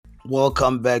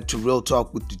Welcome back to Real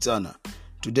Talk with Tutana.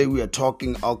 Today we are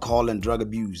talking alcohol and drug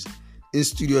abuse. In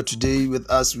studio today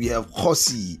with us we have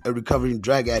Khosi, a recovering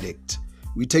drug addict.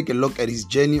 We take a look at his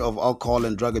journey of alcohol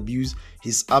and drug abuse,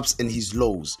 his ups and his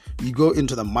lows. We go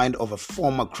into the mind of a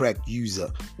former crack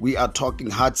user. We are talking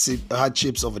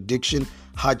hardships of addiction,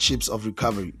 hardships of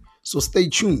recovery. So stay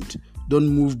tuned. Don't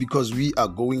move because we are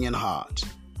going in hard.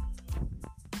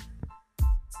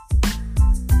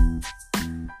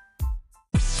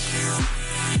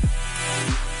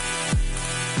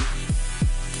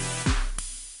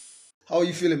 How are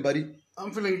you feeling, buddy?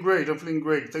 I'm feeling great.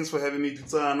 Thanks for having me,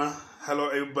 Titsana. Hello,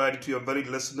 everybody, to your valued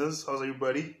listeners. How's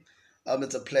everybody?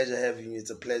 It's a pleasure having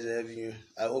you.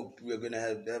 I hope we're going to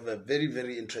have a very,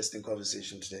 very interesting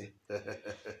conversation today.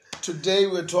 Today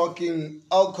we're talking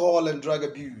alcohol and drug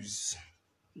abuse,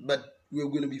 but we're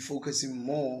going to be focusing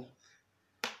more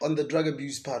on the drug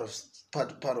abuse part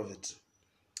of it.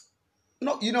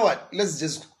 No, you know what? Let's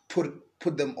just put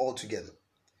them all together.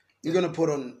 We're going to put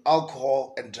on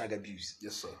alcohol and drug abuse.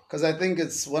 Yes, sir. Because I think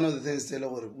it's one of the things,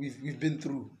 Taylor, we've been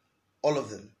through all of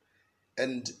them.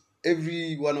 And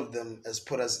every one of them has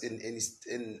put us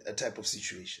in a type of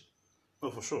situation. No,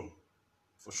 for sure.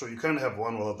 You can't have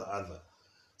one without the other.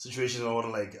 Situations are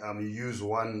like you use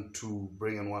one to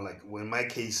bring in one. Like in my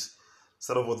case,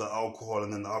 start off with the alcohol,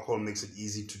 and then the alcohol makes it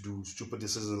easy to do stupid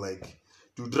decisions like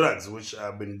do drugs, which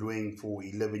I've been doing for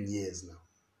 11 years now.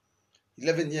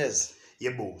 11 years?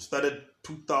 Yeah, bro. Started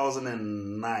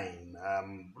 2009.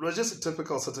 It was just a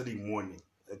typical Saturday morning.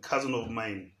 A cousin of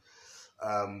mine,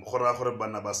 Bana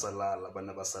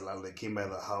Basalala, they came by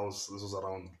the house. This was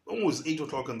around almost 8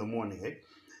 o'clock in the morning.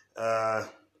 And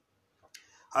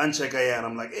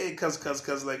I'm like, hey,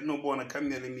 cuz, like, no, boy, come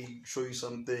here, let me show you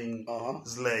something.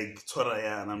 It's like,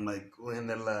 and I'm like,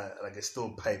 like a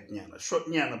steel pipe, short,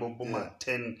 about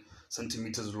 10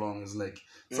 centimeters long. It's like,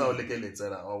 so let's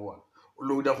what.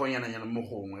 Load up on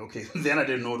okay. Then I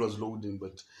didn't know it was loading,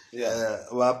 but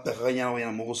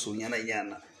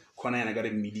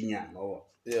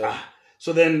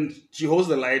so then she holds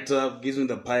the lighter, gives me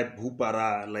the pipe,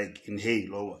 hoopara, like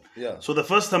inhale. So the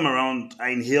first time around, I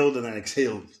inhaled and then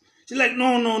exhaled. She's like,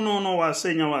 no,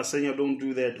 Wasenya, don't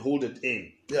do that. Hold it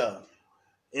in.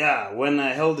 Yeah. When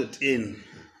I held it in,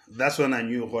 that's when I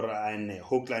knew horror and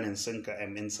hook, line, and sinker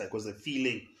am inside, because the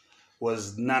feeling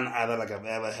was none other like I've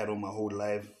ever had all my whole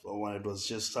life, or when it was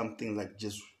just something like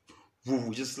just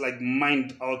like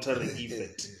mind altering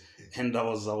effect, and I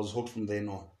was hooked from then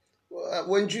on.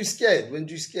 Weren't you scared?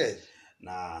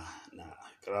 Nah.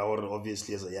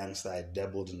 Obviously, as a youngster, I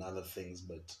dabbled in other things,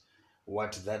 but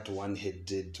what that one hit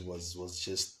did was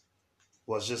just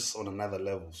on another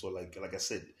level. So like I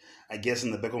said, I guess in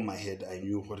the back of my head, I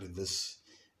knew what this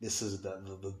is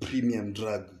the premium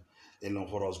drug.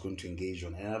 What I was going to engage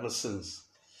on, and ever since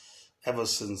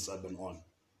I've been on.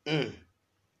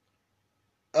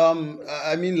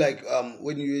 I mean, like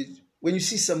when you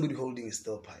see somebody holding a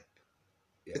steel pipe,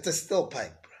 it's a steel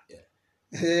pipe, bro.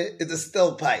 It's a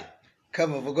steel pipe.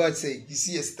 Come on, for God's sake, you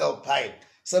see a steel pipe.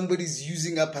 Somebody's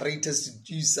using apparatus to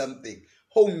do something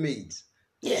homemade.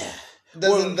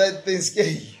 Doesn't that thing scare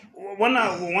you?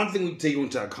 One thing we take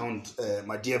into account,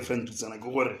 my dear friend,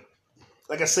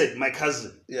 like I said, my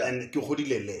cousin, and you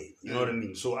know what I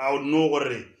mean? So I would know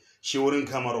what she wouldn't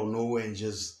come out of nowhere and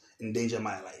just endanger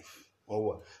my life. Or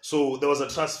what? So there was a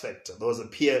trust factor. There was a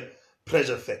peer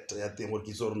pressure factor. I think what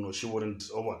she wouldn't,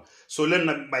 or what. So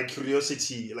then my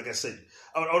curiosity, like I said,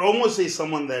 I would almost say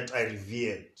someone that I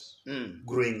revered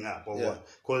growing up, or what.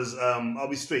 Because I'll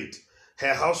be straight.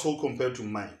 Her household compared to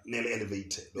mine, nearly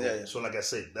elevated. So like I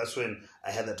said, that's when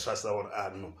I had the trust. I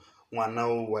don't know. One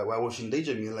now, why was she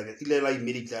endanger me? Like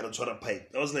immediately I try to pipe.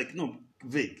 I was like, no,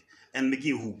 Vic, and make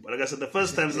you hoop. Like I said, the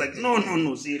first time it's like,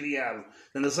 no, serial.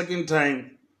 Then the second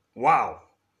time, wow.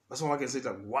 That's all I can say.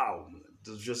 Like, wow, it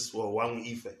was just one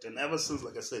effect. And ever since,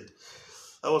 like I said,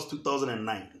 that was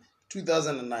 2009.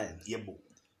 2009. Yeah, bro.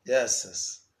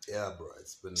 Yes. Yeah, bro.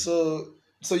 It's been so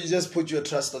you just put your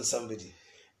trust on somebody.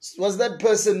 Was that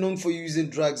person known for using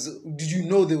drugs? Did you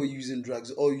know they were using drugs,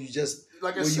 or you just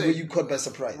were you caught by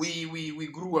surprise? We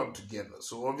grew up together,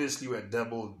 so obviously we had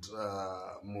dabbled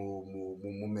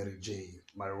Mary J,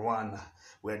 marijuana.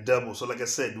 We had dabbled. So like I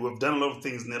said, we've done a lot of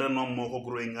things. Never no more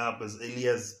growing up as early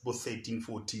as both 13,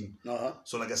 14.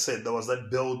 So like I said, there was that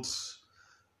built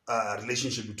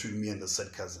relationship between me and the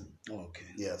said cousin. Okay.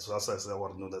 Yeah, so that's why I said I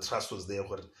want to know the trust was there.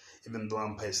 Even though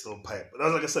I'm still pipe, but that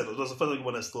was like I said, it was the first time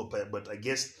when I still pipe. But I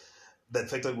guess the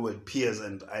fact that we were peers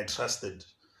and I trusted,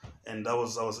 and I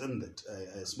was in that.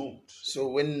 I smoked. So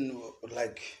when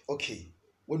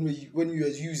when you were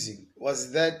using,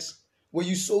 were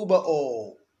you sober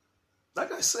or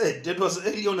Like I said, it was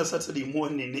early on a Saturday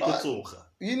morning.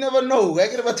 You never know. I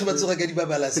But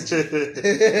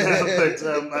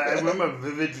I remember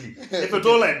vividly. If at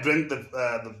all I drank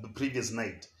the previous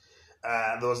night,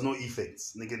 there was no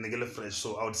effects. Fresh.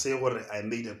 So I would say what I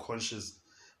made a conscious,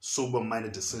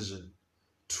 sober-minded decision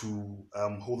to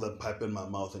hold that pipe in my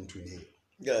mouth and to inhale.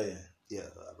 Yeah.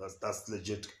 That's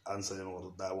legit answer.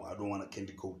 That one. I don't want a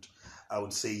candy coat. I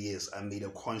would say yes. I made a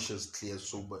conscious, clear,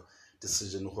 sober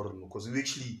decision because we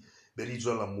actually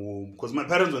because my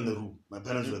parents were in the room. My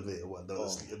parents were there.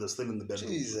 They're still in the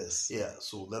bedroom. Jesus. Yeah.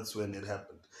 So that's when it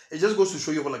happened. It just goes to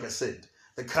show you, like I said,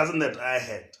 the cousin that I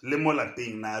had, limo like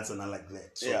being nuts and I like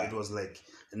that. So it was like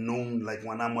a known like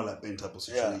one like being type of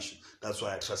situation. That's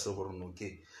why I trusted her.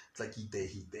 Okay, it's like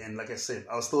heat. And like I said,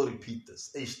 I'll still repeat this.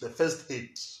 The first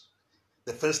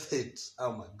hit.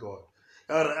 Oh my God.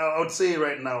 I would say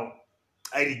right now,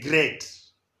 I regret,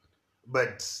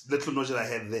 but little knowledge that I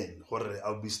had then,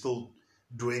 I'll be still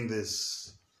doing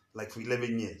this like for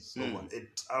 11 years.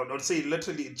 I would say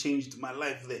literally it changed my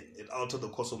life then. It altered the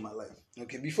course of my life.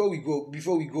 Okay, before we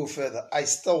go further, I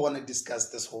still want to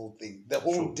discuss this whole thing, the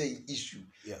whole day issue.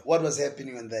 Yeah. What was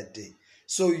happening on that day?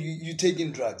 So you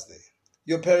taking drugs there.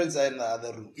 Your parents are in the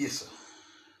other room. Yes, sir.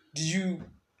 Did you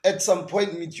at some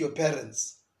point meet your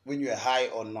parents when you were high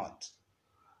or not?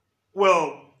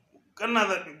 Well, I'm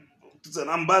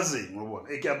buzzing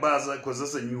because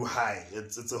that's a new high.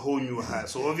 It's a whole new high.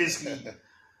 So obviously,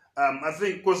 I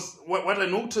think because what I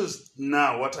noticed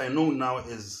now, what I know now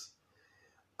is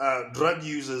drug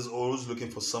users are always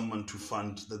looking for someone to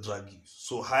fund the drug use.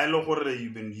 So high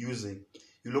you've been using,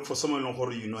 you look for someone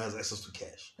you know has access to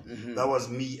cash. That was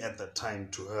me at that time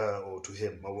to her or to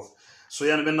him. So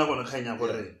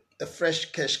a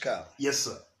fresh cash cow. Yes,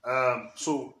 sir.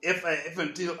 So if I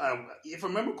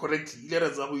remember correctly,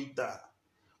 we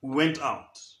went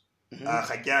out.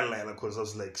 Because I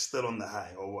was like still on the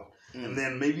high or what. And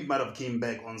then maybe might have came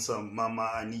back on some mama,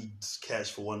 I need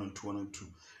cash for 1 or 2. And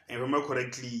if I remember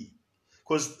correctly,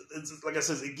 because it's like I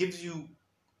said, it gives you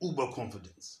uber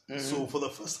confidence. So for the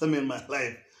first time in my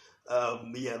life,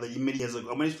 the many years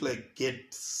ago, I managed to like get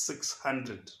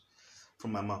 600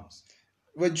 from my mom's.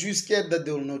 Were you scared that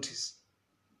they'll notice?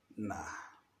 Nah.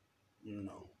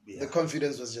 No. Yeah. The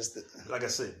confidence was just like I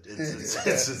said,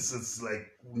 it's like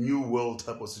new world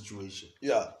type of situation.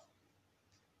 Yeah.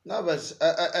 No, but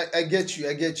I get you.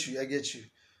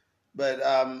 But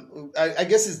I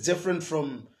guess it's different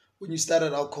from when you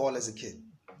started alcohol as a kid.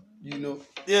 You know?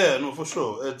 Yeah, no, for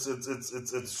sure. It's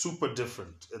super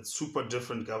different. It's super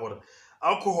different.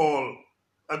 Alcohol,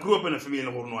 I grew up in a family and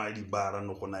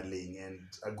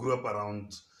I grew up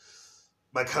around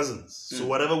my cousins. So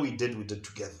whatever we did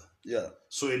together. Yeah.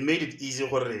 So it made it easier.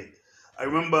 I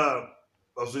remember I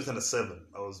was doing 7.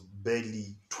 I was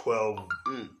barely 12,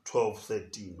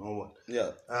 13 or what.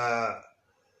 Yeah.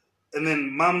 And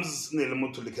then mom's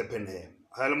nelemuto le Capenham.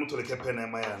 Halemuto le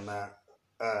Capenham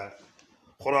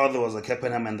there was a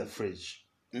Capenham in the fridge.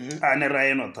 So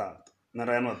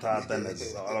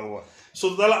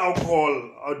the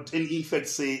alcohol in effect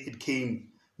say it came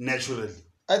naturally.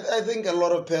 I think a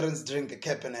lot of parents drink a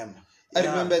Capenham. I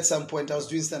remember at some point I was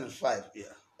doing Standard 5. Yeah.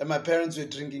 And my parents were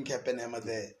drinking Capenham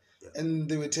there. Yeah. And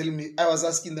they were telling me, I was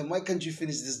asking them, why can't you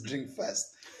finish this drink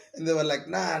fast? And they were like,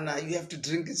 nah, you have to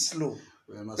drink it slow.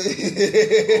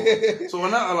 So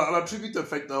when I'll attribute the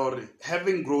fact that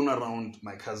having grown around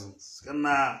my cousins,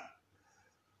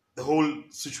 the whole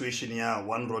situation here,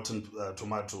 one rotten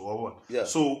tomato or what. Yeah.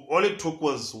 So all it took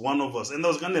was one of us, and there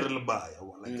was kind of a little buy.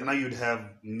 Like now you'd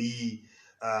have me,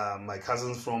 my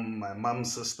cousins from my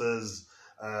mom's sisters,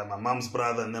 my mom's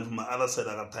brother, and then from my other side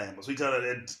at that time. So each other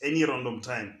at any random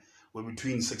time were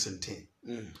between 6 and 10.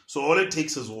 So all it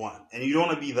takes is one, and you don't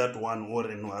want to be that one or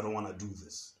no, I don't want to do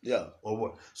this. Yeah. Or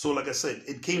what? So like I said,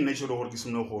 it came naturally at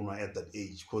that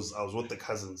age because I was with the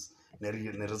cousins.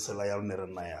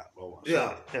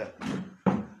 Yeah.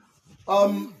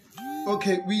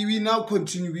 Okay, we now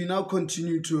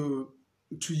continue to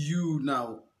you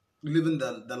now living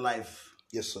the life.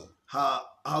 Yes, sir. How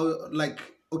like,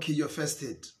 okay, your first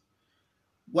hit,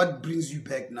 what brings you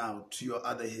back now to your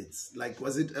other hits? Like,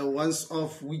 was it a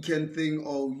once-off weekend thing,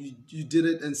 or you did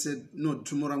it and said, no,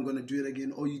 tomorrow I'm going to do it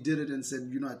again, or you did it and said,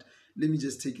 you know what, let me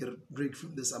just take a break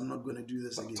from this, I'm not going to do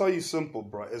this again? I'll tell you simple,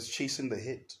 bro. It's chasing the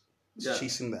hit. It's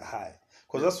chasing the high.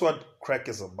 Because that's what crack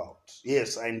is about.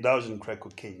 Yes, I indulge in crack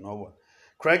cocaine, or what?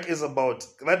 Crack is about,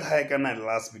 that high can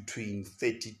last between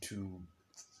 30 to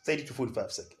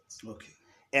 45 seconds. Okay.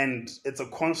 And it's a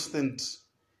constant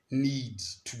need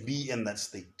to be in that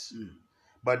state.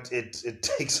 but it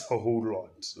takes a whole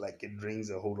lot. Like it drains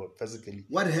a whole lot physically.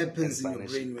 What happens in your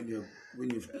brain when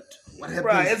you've what happens?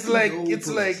 Right, it's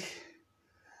like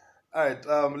all right,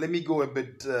 let me go a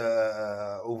bit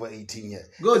over 18 here.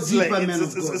 Go it's deeper, like, man.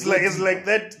 It's like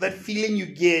that feeling you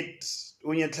get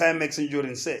when you're climaxing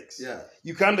during sex. Yeah.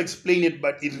 You can't explain it,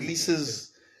 but it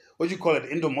releases, what do you call it,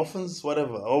 endomorphins,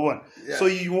 whatever, or one. Yeah. So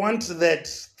you want that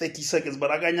 30 seconds, but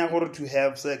to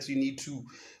have sex, you need to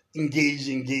engage.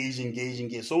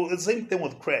 So the same thing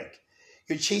with crack.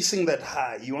 You're chasing that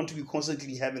high. You want to be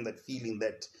constantly having that feeling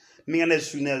that,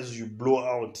 as soon as you blow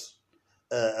out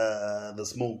the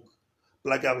smoke,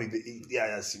 black out with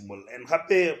the symbol. And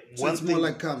happy so one it's thing, more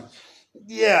like come.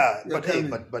 Yeah, but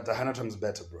 100 times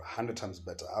better, bro. 100 times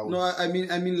better. No, I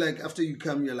mean like after you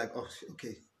come, you're like, oh,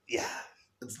 okay. Yeah.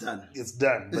 It's done. It's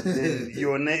done. But then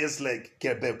your name is like,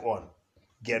 get back on.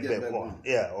 Get back on.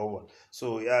 Yeah, over.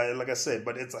 So, yeah, like I said,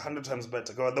 but it's 100 times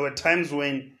better. There were times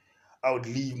when I would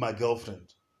leave my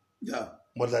girlfriend. Yeah.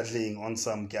 More that laying on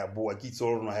some gabo.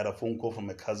 I had a phone call from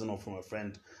a cousin or from a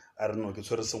friend. I don't know.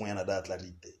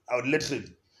 I would literally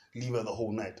leave her the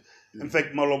whole night. In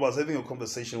fact, Maloba was having a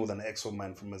conversation with an ex of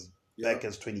mine from back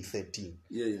as 2013.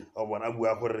 Yeah. At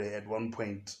one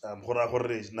point,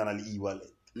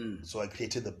 so I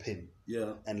created the pin.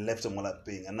 Yeah. And left him while I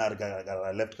paying. And now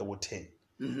I left about 10.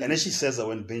 And then she says I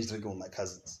went binge drinking with my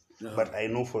cousins. But I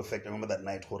know for a fact, I remember that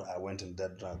night I went and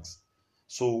did drugs.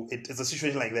 So it's a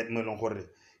situation like that.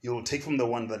 You'll take from the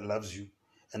one that loves you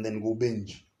and then go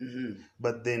binge.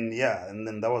 But then, yeah, and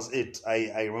then that was it.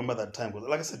 I remember that time.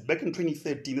 Like I said, back in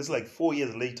 2013, it's like 4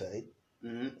 years later,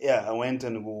 yeah, I went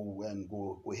and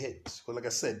go hit. Because like I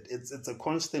said, it's a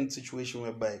constant situation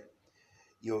whereby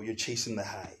you're chasing the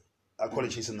high. I call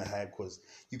it chasing the high because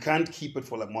you can't keep it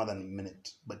for like more than a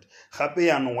minute. But happy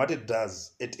and what it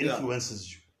does, it influences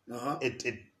you.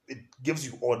 It gives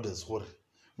you orders. We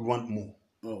want more.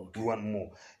 Oh, okay. We want more.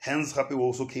 Hence, Happy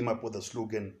also came up with a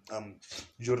slogan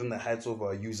during the heights of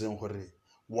our using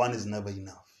one is never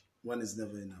enough. One is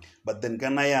never enough. But then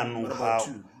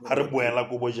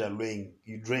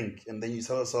you drink and then you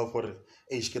tell yourself let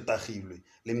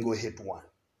me go hit one.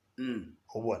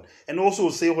 And also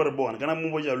say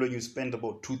you spend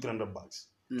about $200-300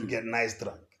 to get nice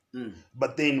drunk.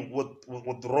 But then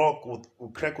with rock, with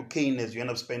crack cocaine, you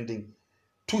end up spending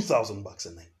 $2,000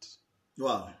 a night.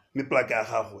 Wow. It's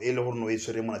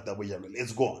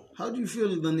gone. How do you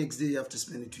feel the next day after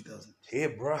spending 2,000? Hey,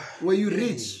 bro. Were you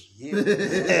rich?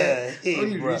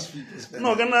 Hey, bro.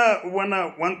 No,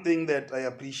 one thing that I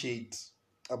appreciate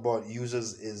about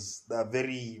users is they're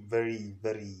very, very,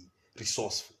 very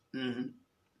resourceful.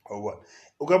 Or what?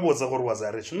 Was I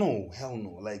rich? No, hell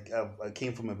no. Like I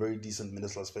came from a very decent middle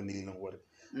class family.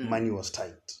 Money was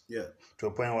tight. Yeah. To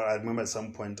a point where I remember at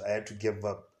some point I had to give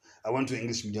up. I went to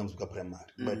English mediums primary,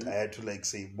 but I had to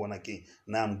say, Bonake,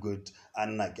 now I'm good.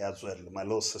 And my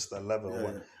little sister, I love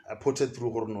her. I put it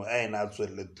through Horno, and I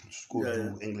school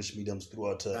to English mediums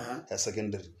throughout her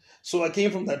secondary. So I came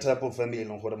from that type of family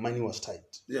where money was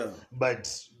tight. Yeah.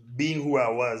 But being who I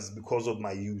was because of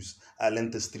my use, I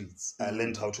learned the streets. I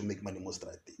learned how to make money most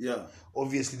right. Yeah.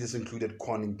 Obviously, this included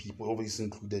conning people. Obviously,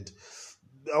 included,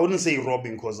 I wouldn't say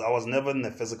robbing because I was never in a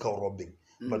physical robbing.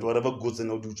 But whatever goods and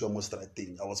do to almost right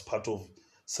thing, I was part of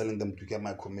selling them to get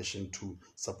my commission to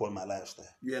support my lifestyle.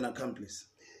 You're an accomplice.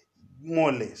 More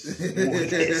or less.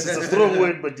 It's a strong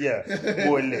word, but yeah,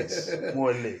 more or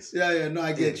less. Yeah. No,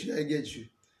 I get you.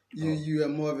 You are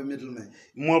more of a middleman.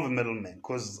 More of a middleman,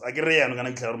 because I get I'm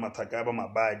gonna clear my takaba, my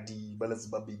body, but let's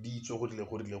baby so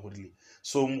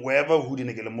wherever hooding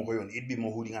a it'd be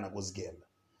more hooding and I was girl.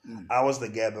 I was the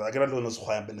guy that I got to know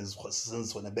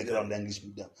since when I background language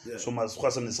medium. So my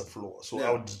squasm is a floor. So I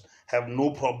would have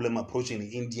no problem approaching the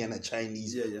Indian, a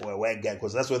Chinese, or a white guy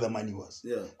because that's where the money was.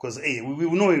 Because we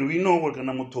know what kind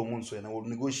of motor and I will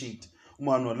negotiate.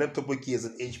 Man, laptop is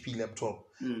an HP laptop.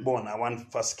 Born, I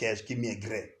want fast cash. Give me a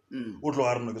grand.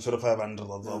 Sort of 500.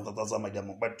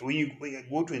 But when you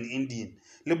go to an Indian,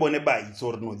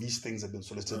 these things have been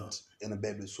solicited in a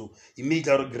baby. So he made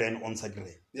out a grand on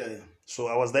grand. Yeah. So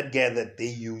I was that guy that they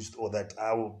used, or that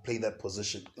I will play that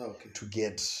position to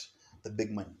get the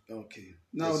big money. Okay.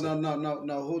 Now,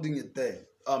 holding it there,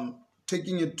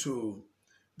 taking it to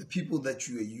the people that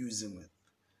you were using with.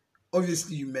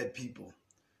 Obviously, you met people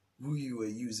who you were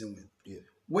using with. Yeah.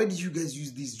 Where did you guys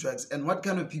use these drugs, and what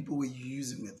kind of people were you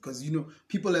using with? Because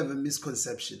people have a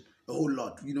misconception a whole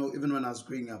lot. Even when I was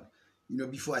growing up,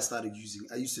 before I started using,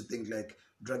 I used to think like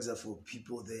drugs are for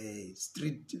people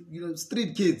street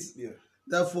kids. Yeah.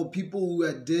 They're for people who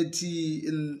are dirty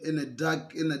in a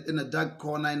dark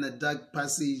corner, in a dark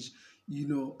passage.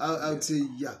 I would say,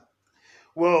 yeah.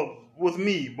 Well, with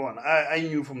me, I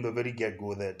knew from the very get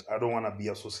go that I don't want to be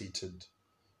associated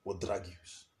with drug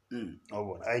use.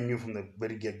 I knew from the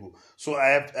very get go. So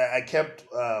I kept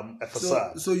a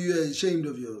facade. So you're ashamed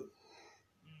of your.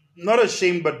 Not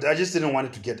ashamed, but I just didn't want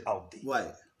it to get out there.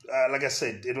 Why? Like I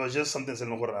said, it was just something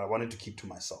I wanted to keep to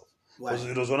myself. Why?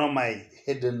 It was one of my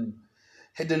hidden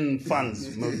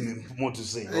funds, more to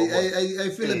say. I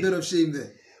feel a bit of shame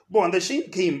there. But the shame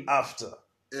came after.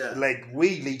 Yeah. Like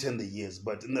way later in the years,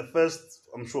 but in the first,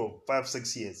 I'm sure,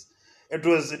 5-6 years,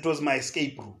 it was my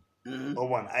escape route.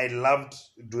 I loved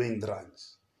doing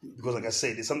drugs because, like I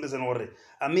said, it's something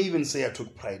I may even say I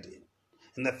took pride in,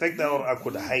 and the fact that I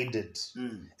could hide it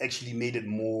actually made it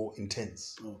more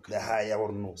intense. The higher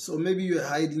or no. So maybe you're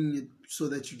hiding it so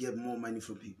that you get more money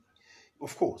from people.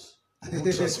 Of course.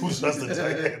 Who trusts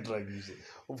the drug user?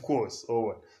 Of course.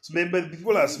 So maybe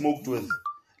people I smoked with.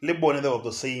 They were of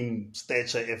the same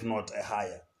stature, if not a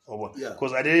higher.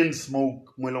 Because I didn't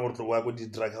smoke when I go to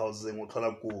drug houses and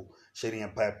sharing a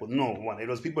pipe. No, it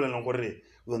was people in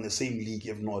were in the same league,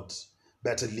 if not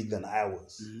better league than I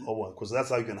was. Because that's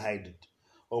how you can hide it.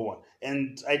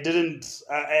 And I didn't.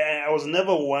 I was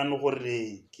never one who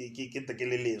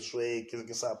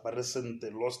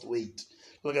lost weight.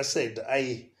 Like I said,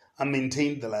 I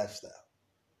maintained the lifestyle.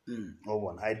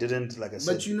 I didn't, like I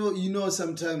said. But you know,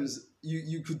 sometimes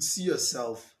you could see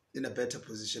yourself in a better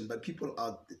position, but people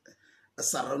out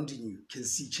surrounding you can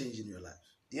see change in your life.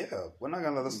 Yeah,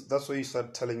 that's why you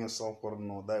start telling yourself,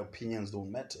 no, that opinions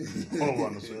don't matter. So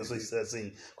that's what you start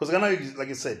saying. Because like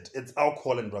I said, it's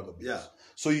alcohol and drug abuse. Yeah.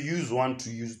 So you use one to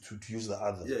use the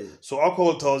other. Yeah. So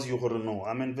alcohol tells you, no,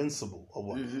 I'm invincible.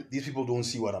 These people don't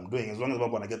see what I'm doing. As long as I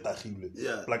get that,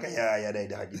 like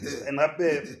and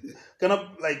kind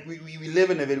of like we live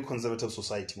in a very conservative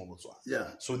society,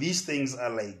 yeah. So these things are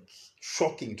like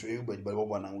shocking to everybody, but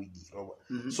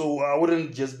so I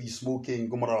wouldn't just be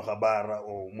smoking gomara khabara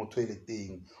or mo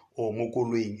toileting or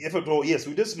mokoloing. If at all, yes,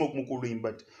 we did smoke mokoloing,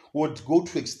 but would go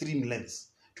to extreme lengths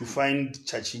to find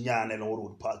chachinyana and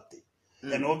would party.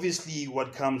 And obviously,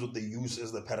 what comes with the use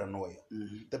is the paranoia.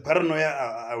 The paranoia,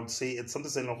 I would say, it's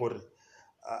something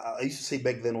I used to say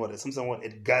back then,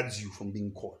 it guards you from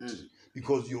being caught.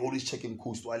 Because you're always checking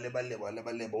coast. And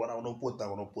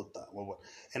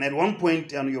at one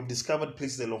point, you've discovered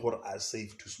places that are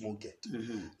safe to smoke it.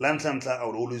 I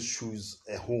would always choose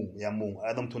a home.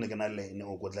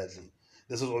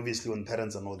 This is obviously when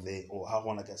parents are not there, or how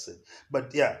like I said.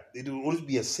 But yeah, it will always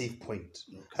be a safe point.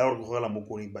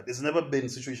 But it's never been a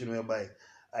situation whereby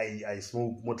I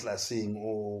smoke motlasing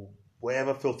or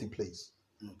wherever filthy place.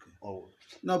 Okay.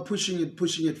 Now pushing it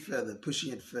further.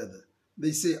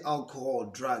 They say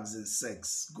alcohol, drugs, and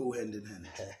sex go hand in hand.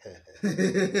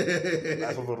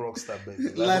 Life of a rock star,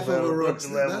 baby. Life of a rock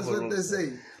star. That's what they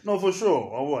say. No, for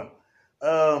sure.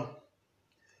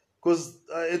 Because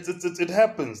it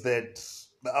happens that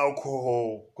the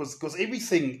alcohol, because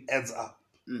everything adds up.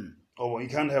 You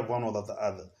can't have one without the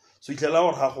other. So you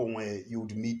allow where you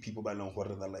would meet people by long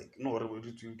they're like, no,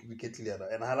 we get clear.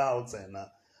 And outside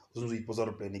now, drugs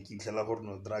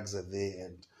are there,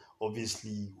 and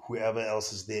obviously whoever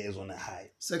else is there is on a high.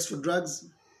 Sex for drugs?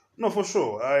 No, for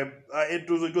sure.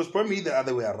 It was probably the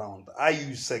other way around. I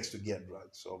use sex to get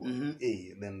drugs. So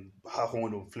then how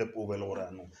going to flip over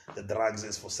the drugs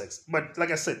is for sex. But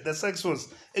like I said, the sex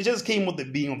it just came with the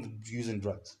being of using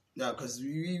drugs. Yeah, because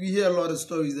we hear a lot of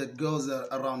stories that girls are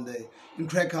around there in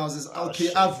crack houses.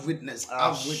 Okay, I've witnessed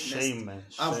shame, man.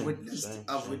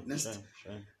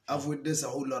 I've witnessed a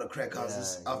whole lot of crack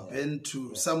houses. I've been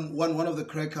to one of the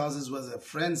crack houses was a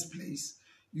friend's place.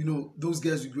 You know, those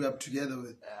guys we grew up together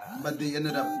with, but they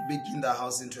ended up making the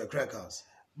house into a crack house.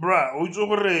 Bruh,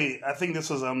 I think this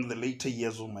was the later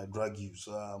years of my drug use.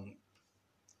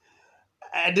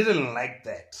 I didn't like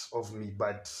that of me,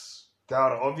 but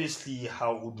God, obviously,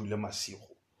 how udule masiho.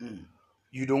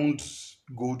 You don't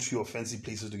go to your fancy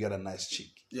places to get a nice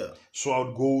chick. Yeah. So I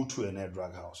would go to a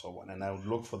drug house and I would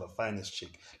look for the finest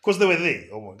chick. Because they were there.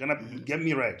 Get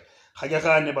me right. But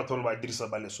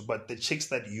the chicks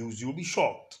that you'll be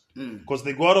shocked. Because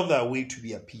they go out of their way to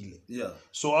be appealing. Yeah.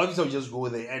 So obviously I'll just go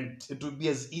there and it would be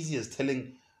as easy as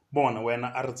telling Bona, when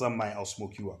I'll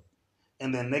smoke you up.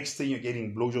 And then next thing you're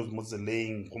getting blowjobs,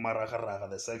 laying,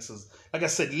 the sexes. Like I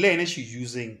said, Lene, she's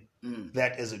using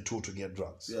that as a tool to get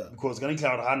drugs. Yeah. Because going to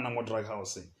cloud hand more drug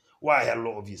house. Why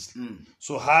hello, obviously.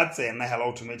 So hard say and I hello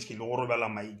automatically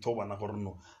my toba na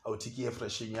no. I'll take a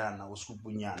fresh yana or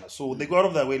scoopuniana. So they go out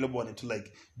of their way to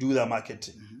like do their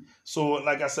marketing. So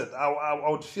like I said, I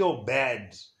would feel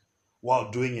bad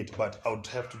while doing it, but I would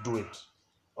have to do it.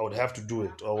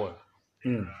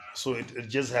 So it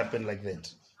just happened like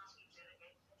that.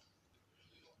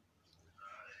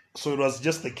 So it was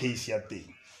just the case here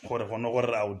thing.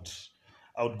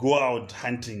 I would go out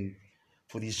hunting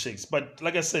for these chicks. But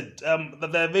like I said,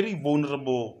 they're a very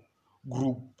vulnerable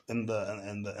group in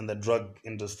the drug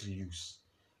industry use.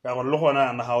 I got look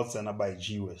on the house and by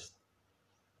G West.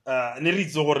 Ne re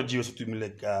itse gore G West to me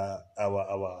like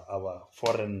our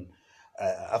foreign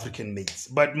African mates.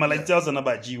 But Malaysia and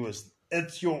about G West,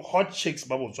 it's your hot chicks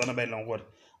bubble trying to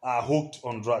are hooked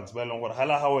on drugs. By long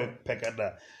hala how a pack at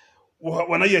that.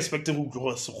 When are you expecting who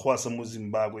goes to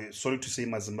Zimbabwe? Sorry to say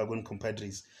my Zimbabwean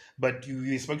compadres, but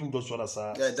you expect who does what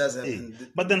Yeah, it does happen.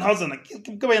 But then how's it?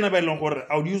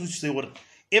 I would usually say what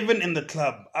even in the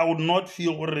club, I would not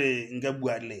feel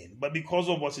but because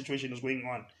of what situation is going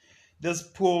on, these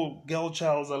poor girl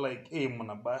childs are like, hey,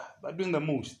 they're doing the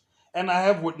most. And I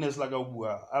have witnessed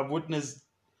I've witnessed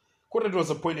it was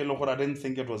a point in I didn't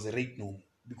think it was a rape no,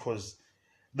 because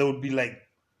they would be like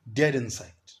dead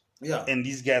inside. Yeah. And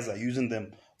these guys are using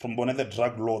them from one of the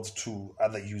drug lords to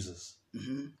other users.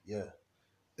 Mm-hmm. Yeah.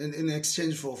 In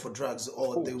exchange for drugs,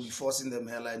 or they will be forcing them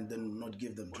hella and then not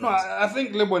give them drugs. No, I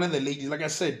think one of the ladies, like I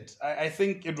said, I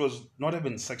think it was not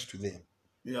even sex to them.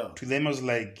 Yeah. To them it was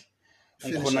like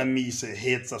Konami say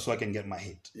hate so I can get my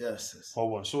hit. Yes.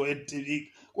 So it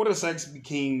what the sex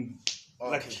became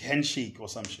like handshake or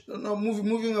some shit. No,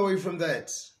 moving away from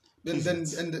that.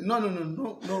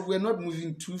 No, we're not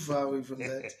moving too far away from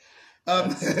that.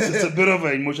 It's a bit of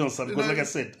an emotional subject because, like I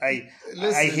said, I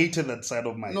hated that side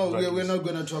of my. No, we're not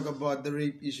going to talk about the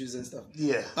rape issues and stuff.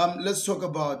 Yeah. Let's talk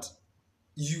about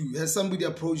you. Has somebody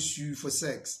approached you for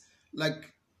sex?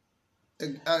 Like,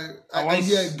 I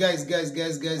hear guys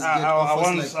get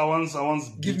offers I once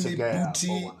give beat me a guy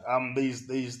booty. up.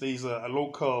 There's a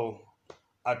local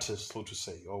artist, so to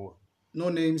say, or. No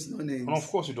names. And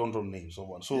of course, you don't know names or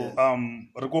what. So, Yeah. I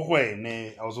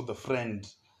was with a friend.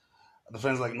 The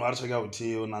friend's like, no, let's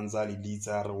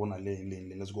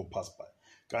go pass by.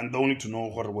 And only to know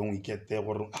when we get there,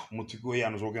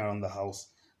 Mutikoyan is walking around the house,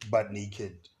 butt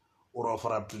naked, or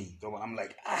offer a plea. I'm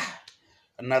like,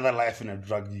 another life in a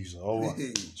drug user. So,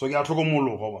 so after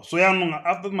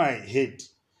my hit,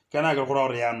 can I go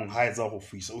around hides off of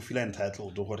free? So, feel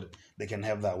entitled to they can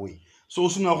have that way. So,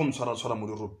 I'm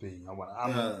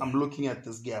looking at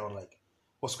this guy, like,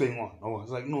 what's going on? I was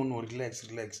like, no, relax.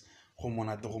 I'm like,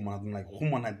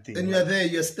 and you're there,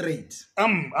 you're straight.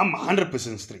 I'm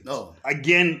 100% straight. Oh.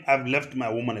 Again, I've left my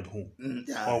woman at home.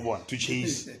 To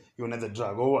chase another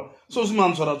drug. So some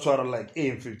like,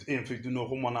 hey,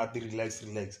 relax.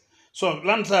 So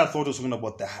last I thought it was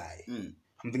about the high. I'm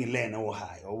thinking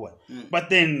high or what. But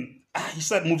then he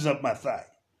started moving up my thigh.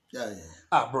 Yeah.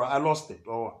 Bro, I lost it.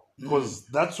 Because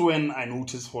that's when I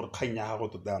noticed for Kanya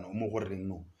to down or no.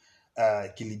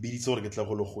 So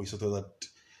that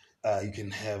I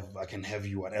can have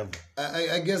you, whatever.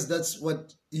 I guess that's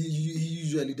what he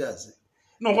usually does.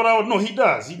 No, he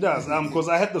does. Because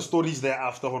I had the stories there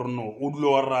after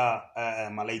Udlora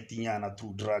Malaitiana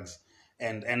through drugs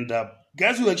and end up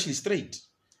guys who are actually straight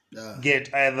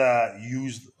get either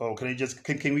used or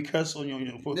can we curse on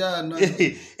your phone? Yeah, no.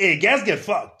 Hey, guys get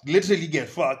fucked. Literally get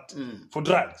fucked for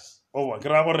drugs.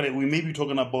 We may be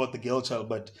talking about the girl child,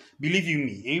 but believe you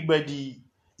me, everybody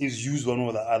is used one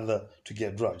or the other to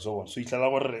get drugs. So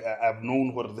I've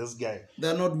known what this guy.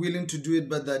 They're not willing to do it,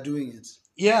 but they're doing it.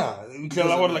 Yeah,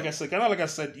 like I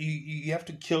said, you have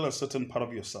to kill a certain part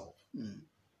of yourself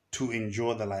to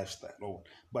enjoy the lifestyle.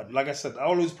 But like I said, I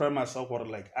always pride myself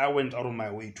like I went out of my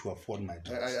way to afford my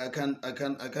drugs. I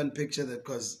can't picture that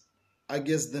because I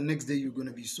guess the next day you're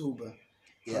gonna be sober.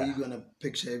 Yeah. How are you gonna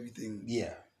picture everything?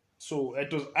 Yeah. So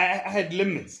it was. I had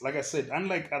limits. Like I said,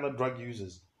 unlike other drug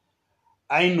users,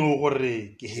 I know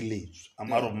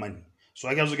I'm out of money. So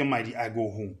I guess I go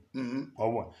home.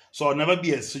 So I'll never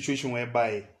be a situation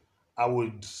whereby I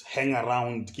would hang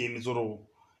around sort of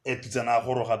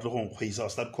I'll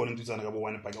start calling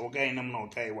what.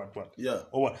 Yeah.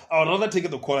 Or I would rather take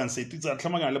the call and say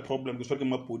problem because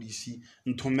my policy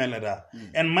and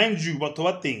mind you, but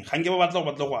what thing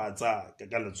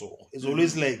it's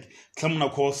always like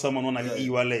call someone on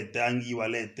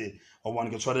or one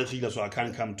get so I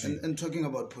can't come to. And talking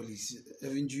about police,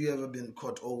 haven't you ever been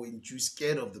caught or weren't you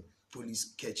scared of the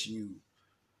police catching you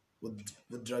with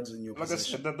drugs in your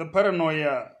possession? Like I said, the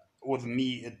paranoia with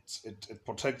me, it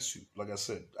protects you. Like I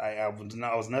said, I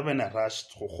was never in a rush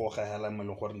to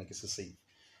safe.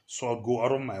 So I'll go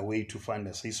out of my way to find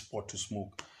a safe spot to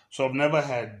smoke. So I've never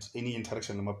had any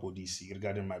interaction with my police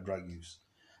regarding my drug use.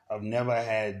 I've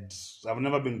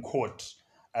never been caught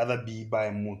either be by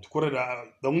a mood. The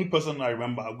only person I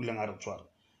remember it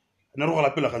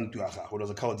was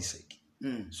a cul-de-sac.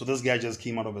 So this guy just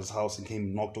came out of his house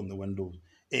and knocked on the window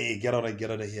hey, get out of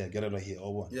here, get out of here,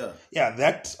 or what? Yeah,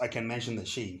 that I can mention the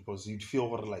shame because you'd feel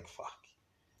like fuck,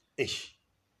 ish.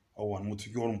 And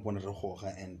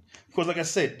because, like I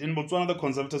said, in Botswana, the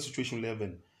conservative situation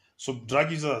 11, so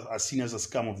drug users are seen as a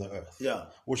scum of the earth. Yeah,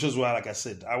 which is why, like I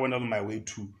said, I went out of my way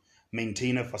to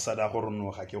maintain a facade. Like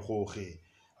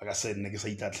I said,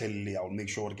 I'll make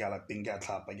sure I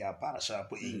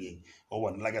or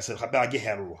one. Like I said, yeah.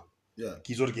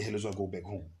 Go back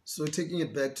home. So taking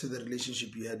it back to the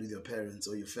relationship you had with your parents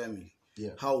or your family,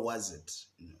 Yeah. how was it?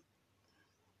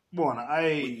 When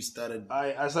you started,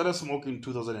 I started smoking in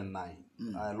 2009.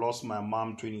 I lost my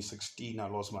mom 2016. I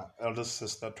lost my eldest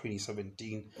sister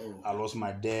 2017. I lost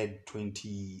my dad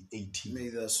 2018. May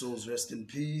their souls rest in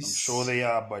peace. I'm sure they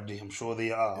are, buddy. I'm sure they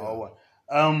are.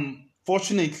 Yeah.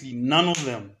 Fortunately, none of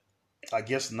them, I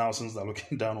guess now since they're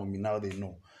looking down on me, now they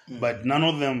know. But none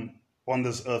of them on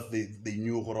this earth, they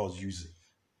knew what I was using.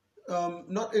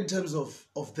 Not in terms of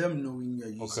them knowing you're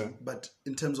using, but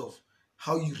in terms of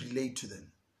how you relate to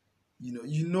them.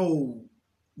 You know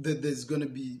that there's going to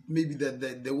be, maybe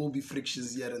that there will be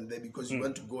frictions here and there because you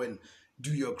want to go and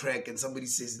do your crack and somebody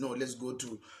says, no, let's go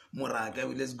to Moraga,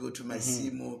 let's go to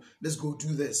Massimo, let's go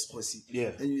do this, Josi.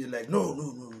 Yeah. And you're like,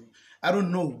 no. I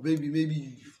don't know,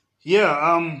 maybe.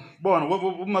 Yeah,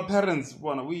 with my parents,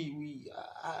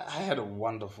 I had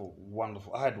wonderful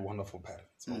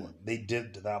parents. They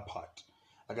did their part.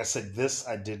 Like I said,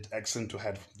 I did excellent to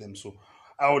have from them. So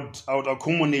I would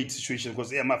accommodate situations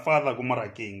because my father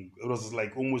King, it was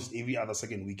like almost every other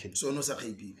second weekend. So no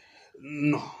sakhipi.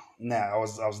 No, I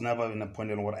was never in a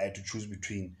point where I had to choose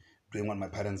between doing what my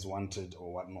parents wanted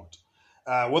or whatnot.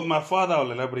 With my father,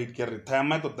 I'll elaborate.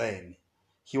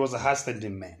 He was a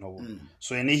high-standing man.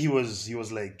 So and he was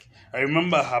like, I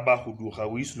remember Haba Huduha,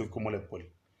 we used to live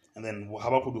Komolepoli. And then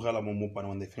Haba Huduha la Momopan,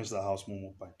 when they finished the house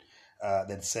Momopan,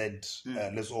 that said,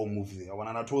 let's all move there.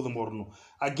 And I told them, no,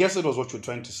 I guess it was what you're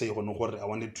trying to say. I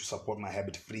wanted to support my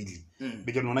habit freely.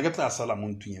 Because when I get to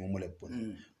Asalamuntu,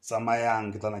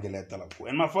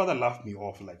 and my father laughed me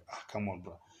off, like, come on,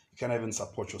 bro. You can't even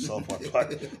support yourself.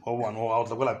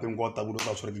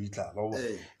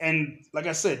 And like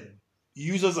I said,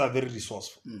 users are very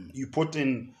resourceful. You put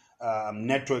in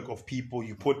network of people,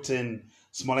 you put in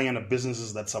smaller and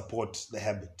businesses that support the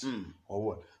habit or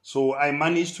what. So I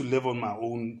managed to live on my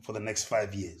own for the next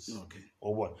 5 years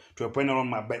or what. To a point around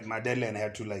my deadline, I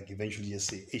had to like eventually just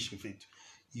say, hey,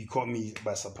 you caught me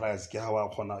by surprise. Of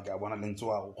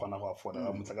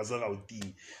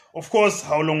course,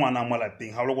 how long will I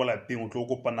pay?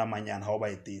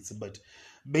 But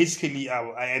basically,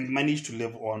 I managed to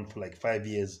live on for like 5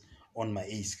 years on my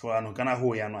ace. I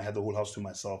had the whole house to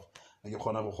myself. As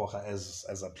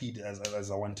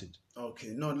I wanted.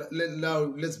 Okay, now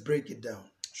let's break it down.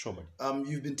 Sure, but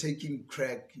you've been taking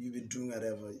crack, you've been doing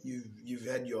whatever. You've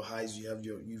had your highs,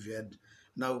 you've had.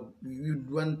 Now you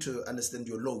want to understand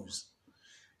your lows.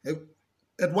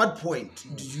 At what point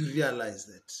did you realize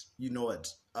that, you know what,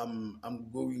 I'm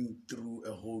going through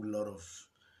a whole lot of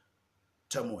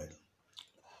turmoil?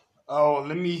 Oh,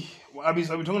 I've been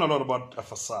talking a lot about a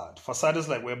facade. Facade is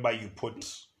like whereby you put,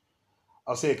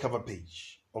 I'll say, a cover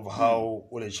page of how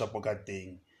all the Shapoka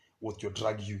thing with your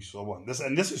drug use or what. This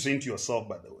is saying to yourself,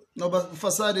 by the way. No, but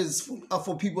facade is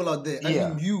for people out there. I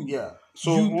mean, you. Yeah.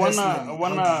 So how did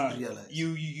you realize?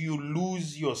 You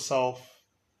lose yourself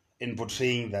in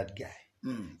portraying that guy.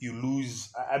 You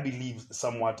lose, I believe,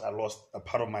 somewhat. I lost a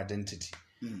part of my identity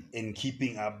in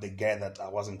keeping up the guy that I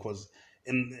wasn't. Because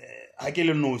I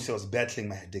can't know if I was battling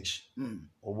my addiction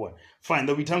or what. Fine,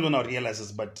 there'll be times when I realize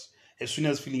this, but as soon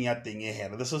as feeling that thing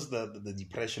ahead, this is the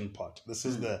depression part. This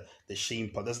is the shame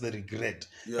part. That's the regret.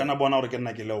 Yeah.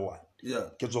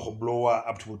 Get blow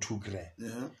up to 2 grand.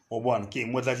 Or one,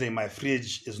 my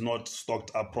fridge is not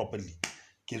stocked up properly.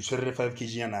 Get 25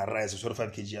 kg and a rice,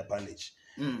 25 kg a pallet.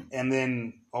 And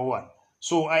then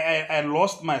so I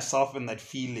lost myself in that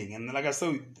feeling. And like I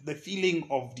said, the feeling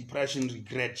of depression,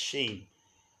 regret, shame,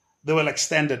 they were like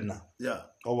standard now. Yeah.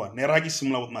 Neragi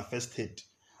similar with my first hit.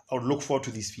 I would look forward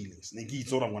to these feelings.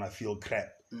 It's all I'm gonna feel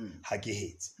crap.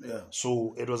 Hates. Yeah.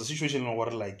 So it was a situation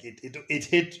where like it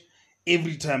hit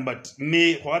every time, but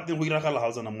but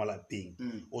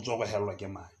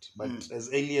as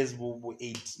early as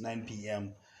 8, 9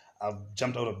 p.m. I've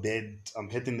jumped out of bed. I'm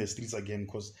hitting the streets again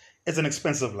because it's an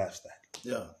expensive lifestyle.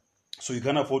 Yeah. So you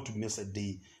can't afford to miss a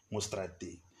day, most right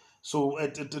day. So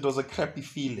it was a crappy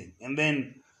feeling. And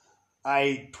then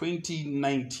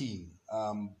 2019,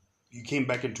 you came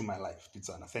back into my life,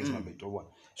 Titsana. Thanks, my mate.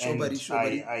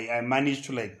 I managed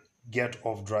to like get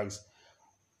off drugs.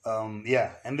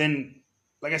 And then,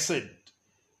 like I said,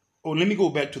 let me go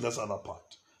back to this other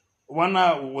part.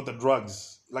 one with the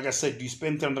drugs, like I said, you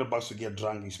spend $300 to get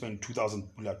drunk, you spend 2,000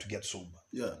 to get sober.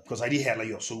 Yeah. Because I did have like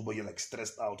you're sober, you're like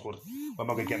stressed out, or I'm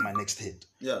not gonna get my next hit.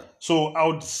 Yeah. So I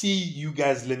would see you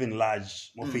guys living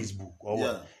large on Facebook, or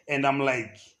what, and I'm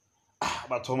like,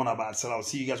 but I'll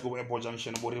see you guys go to Airport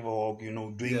Junction, Riverhawk,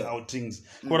 doing outings.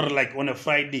 Or like on a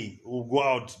Friday, we'll go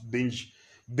out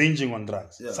binging on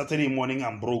drugs. Saturday morning,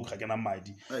 I'm broke.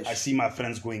 I see my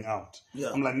friends going out.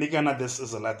 I'm like, nigga, this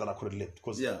is a life that I could have lived.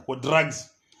 Because with drugs,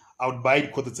 I would buy it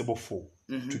because it's about 4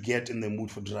 to get in the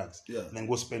mood for drugs. And then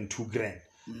go spend $2,000.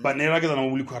 But never get on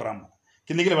a karama.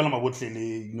 Can you get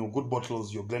good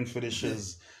bottles, your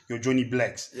Glenfiddiches, your Johnny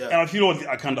Blacks. And I feel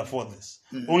I can't afford this.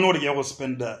 Only I will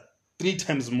spend 3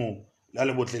 times more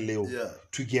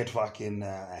to get fucking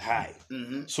high.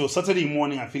 So Saturday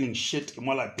morning, I'm feeling shit.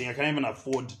 I can't even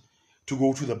afford to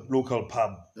go to the local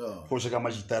pub.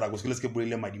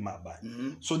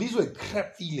 So these were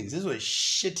crap feelings. These were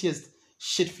shit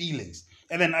feelings.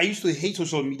 And then I used to hate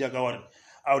social media.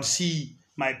 I would see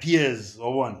my peers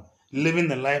living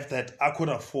the life that I could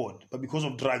afford. But because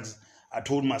of drugs, I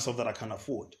told myself that I can't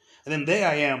afford. And then there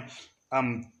I am.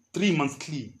 I'm 3 months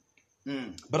clean.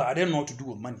 But I didn't know what to do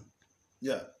with money.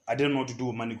 I didn't know what to do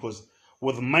with money because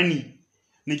with money,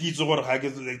 let's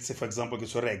say for example,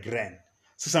 it's $1,000.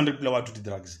 600 people to the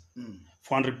drugs.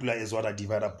 400 people is what I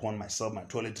divide upon myself, my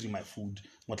toiletry, my food,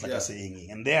 what like I say.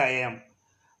 And there I am.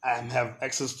 I have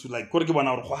access to like fine.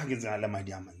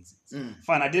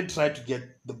 I did try to get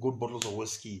the good bottles of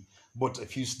whiskey, bought a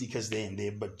few sneakers there and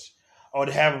there, but I would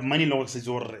have money loss.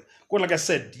 Like I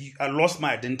said, I lost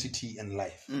my identity in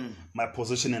life, my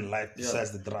position in life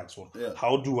besides the drugs.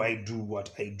 How do I do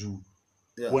what I do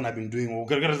when I've been doing?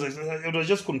 It was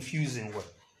just confusing.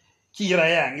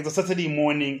 It's a Saturday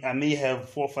morning. I may have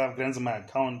 4 or 5 grand in my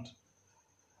account.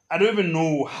 I don't even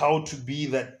know how to be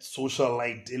that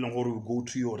socialite. Go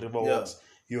to your river walks,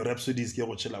 your rhapsodies,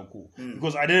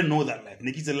 because I didn't know that life.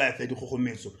 It's a life.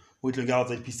 We can go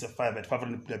outside piece of 5 at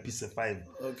 500 piece of 5.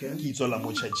 Okay. It's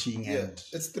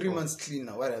 3 months clean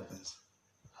now. What happens?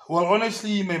 Well,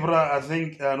 honestly, my brother, I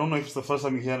think I don't know if it's the first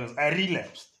time you hear this. I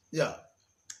relapsed.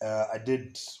 I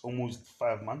did almost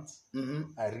 5 months.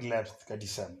 I relapsed in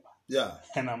December.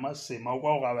 And I must say, my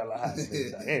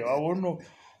hey, I won't know.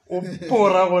 So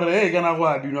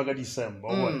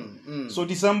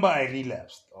December I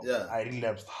relapsed. I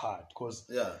relapsed hard because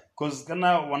when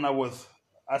I was,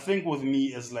 I think with me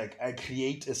is like I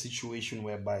create a situation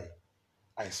whereby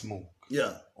I smoke.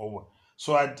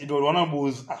 So it was one of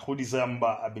those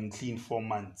December I've been clean 4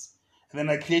 months. And then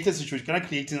I created a situation. Can I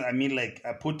create it? I mean like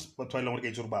I put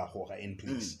in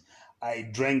place. I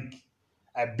drank.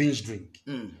 I binge drink.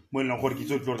 When I week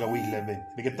 11,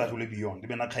 they get that will be beyond.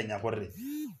 Then I can't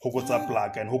Hokotsa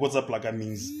plaka, and Hokotsa plaka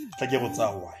means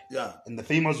why. And the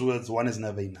famous words, one is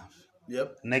never enough.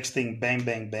 Next thing, bang,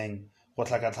 bang, bang.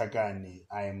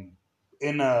 I am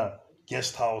in a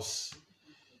guest house.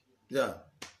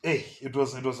 Hey, it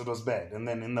was bad. And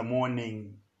then in the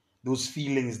morning, those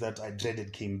feelings that I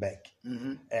dreaded came back.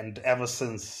 And ever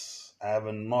since, I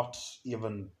have not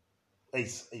even.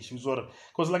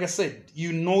 Because like I said,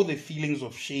 the feelings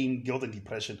of shame, guilt, and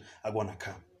depression are gonna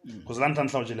come. Because so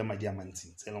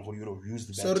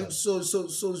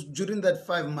during that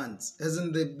 5 months,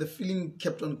 hasn't the feeling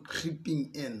kept on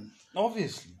creeping in?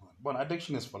 Obviously, but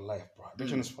addiction is for life, bro.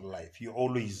 Addiction is for life. You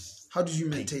always. How did you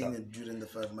maintain it during the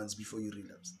 5 months before you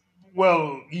relapsed?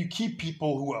 Well, you keep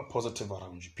people who are positive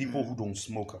around you, people who don't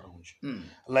smoke around you.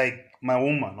 Like my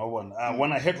woman,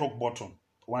 when I hit rock bottom,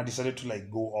 when I decided to like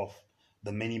go off.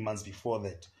 The many months before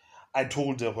that, I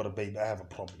told her, babe, I have a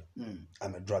problem.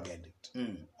 I'm a drug addict.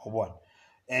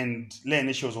 And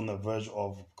then she was on the verge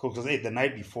of, because the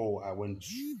night before I went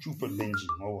stupid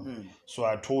binging. So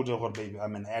I told her, babe,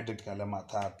 I'm an addict. I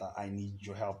need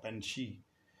your help. And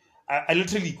I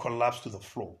literally collapsed to the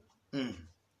floor.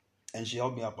 And she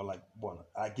held me up like,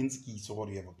 I can see, so what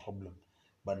do you have a problem?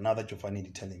 But now that you're finally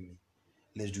telling me,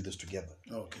 let's do this together.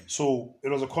 So it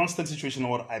was a constant situation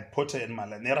where I put her in my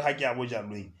life. I would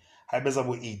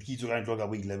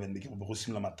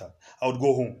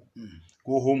go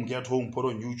home, get home, put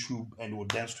on YouTube, and we'll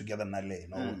dance together.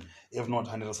 If not,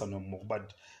 100% more.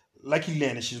 But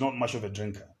luckily, she's not much of a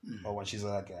drinker. Or she's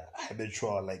like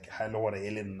habitual, like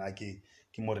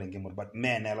but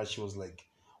man, Ella, she was like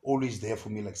always there for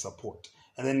me, like support.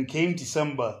 And then came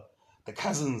December. The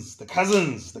cousins. That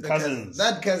cousin.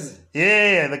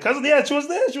 Yeah, the cousin. Yeah, she was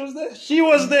there.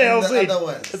 I'll say. The other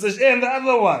ones. And the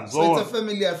other ones. So it's a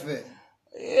family affair.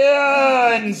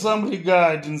 Yeah, in some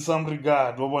regard.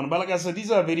 But like I said, these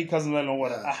are very cousins.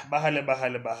 Bahale.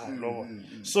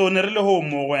 So,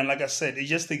 home, and like I said, it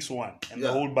just takes one. And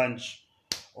the whole bunch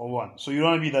or one. So you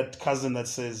don't want to be that cousin that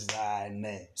says, nah.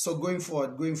 So going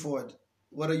forward,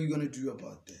 what are you gonna do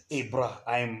about that? Hey, bruh,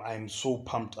 I'm so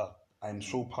pumped up. I'm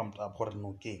so pumped up for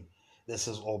no game. This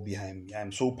is all behind me.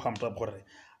 I'm so pumped up for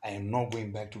I am not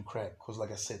going back to crack. Because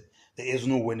like I said, there is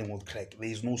no winning with crack. There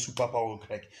is no superpower with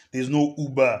crack. There's no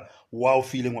Uber wow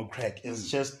feeling with crack.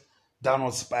 It's just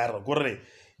downward spiral.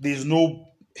 There's no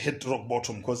hit rock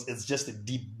bottom because it's just a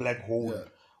deep black hole.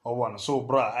 Or one. So,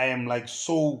 bruh, I am like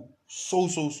so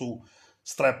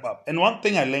strap up. And one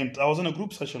thing I learned, I was in a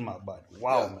group session, man.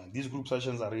 Wow, man, these group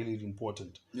sessions are really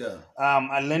important.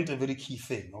 I learned a very key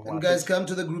thing. And guys, come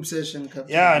to the group session.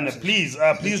 Please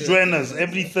join us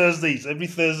every Thursdays,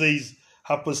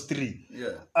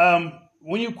 3:30.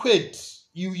 When you quit,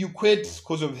 you quit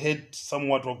because you've hit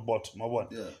somewhat rock bottom.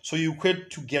 So you quit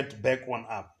to get back on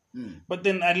up. But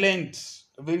then I learned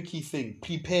a very key thing: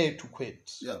 prepare to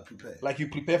quit. Prepare. Like you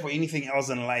prepare for anything else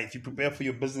in life. You prepare for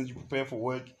your business. You prepare for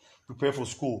work. Prepare for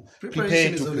school.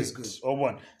 Preparation is always good. Or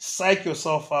one. Psych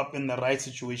yourself up in the right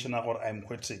situation. I'm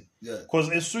quitting. Because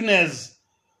as soon as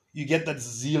you get that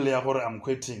zeal, I'm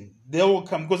quitting, they will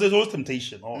come. Because there's always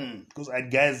temptation. Because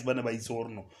guys, money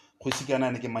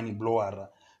blower.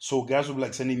 So guys will be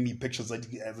like sending me pictures that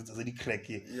they crack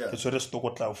here. It's already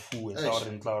stock of food.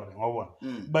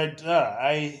 But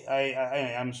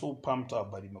I'm so pumped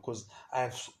up, buddy, because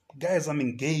I'm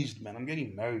engaged, man. I'm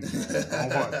getting married.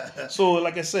 So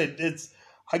like I said, it's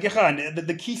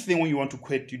the key thing when you want to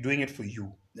quit, you're doing it for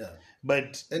you.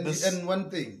 But and one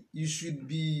thing, you should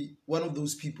be one of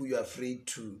those people you're afraid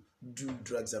to do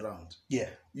drugs around.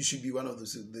 You should be one of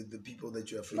those the people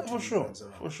that you're afraid to do drugs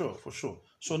around. For sure.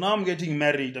 So now I'm getting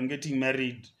married, and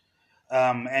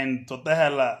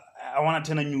I want to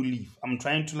turn a new leaf. I'm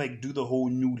trying to like do the whole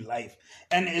new life,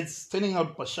 and it's turning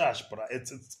out pashash, but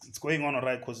it's going on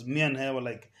alright because me and her were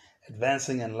like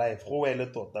advancing in life.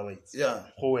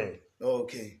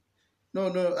 Okay. No,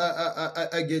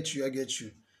 I get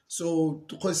you. So,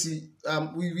 Khosi,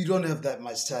 we don't have that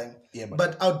much time.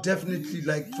 But I'd definitely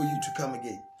like for you to come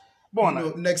again.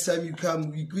 Next time you come,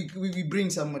 we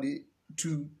bring somebody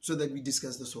so that we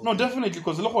discuss this whole thing. Definitely,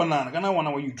 because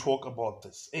when you talk about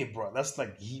this, hey, bro, that's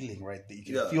like healing right there. You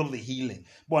can feel the healing.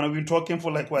 But we've been talking for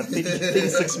like,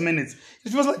 36 minutes.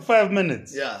 It feels like 5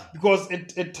 minutes. Because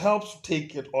it helps to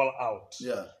take it all out.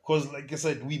 Because, like I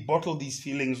said, we bottle these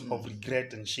feelings of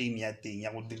regret and shame.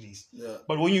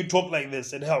 But when you talk like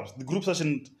this, it helps. The group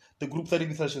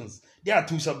therapy sessions, they are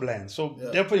too sublime. So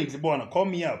definitely, call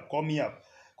me up.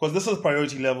 Because this is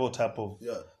priority level type of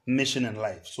mission in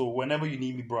life. So whenever you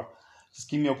need me, bro, just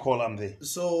give me a call. I'm there.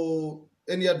 So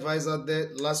any advice out there?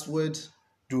 Last word?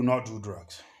 Do not do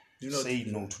drugs. Say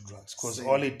no to drugs. Because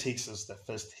all it takes is the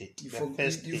first hit. You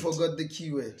forgot the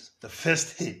key word. The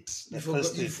first hit. You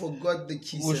forgot the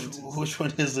key sentence. Which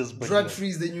one is this? Drug free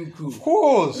is the new cool. Of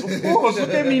course. Look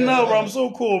at me now, bro. I'm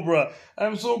so cool, bro.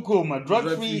 I'm so cool, man. Drug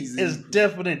free is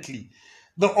definitely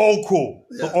the all cool.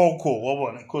 The all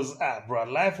cool. Because, bro,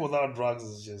 life without drugs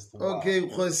is just wow. Okay,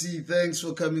 Khosi, thanks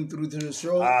for coming through to the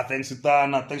show. Thanks,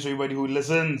 Utana. Thanks, everybody who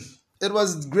listens. It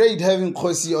was great having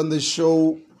Khosi on the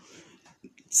show.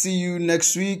 See you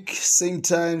next week. Same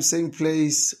time, same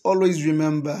place. Always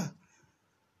remember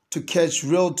to catch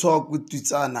Real Talk with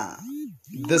Tutana.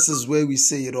 This is where we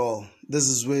say it all. This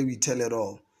is where we tell it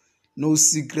all. No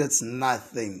secrets,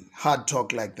 nothing. Hard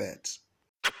talk like that.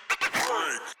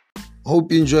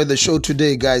 Hope you enjoyed the show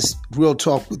today, guys. Real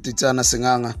Talk with Tutana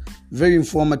Singanga. Very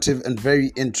informative and very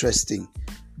interesting.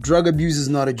 Drug abuse is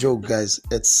not a joke, guys.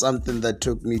 It's something that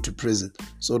took me to prison.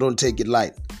 So don't take it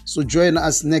light. So join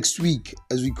us next week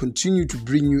as we continue to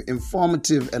bring you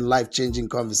informative and life-changing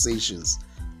conversations.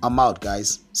 I'm out,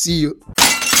 guys. See you.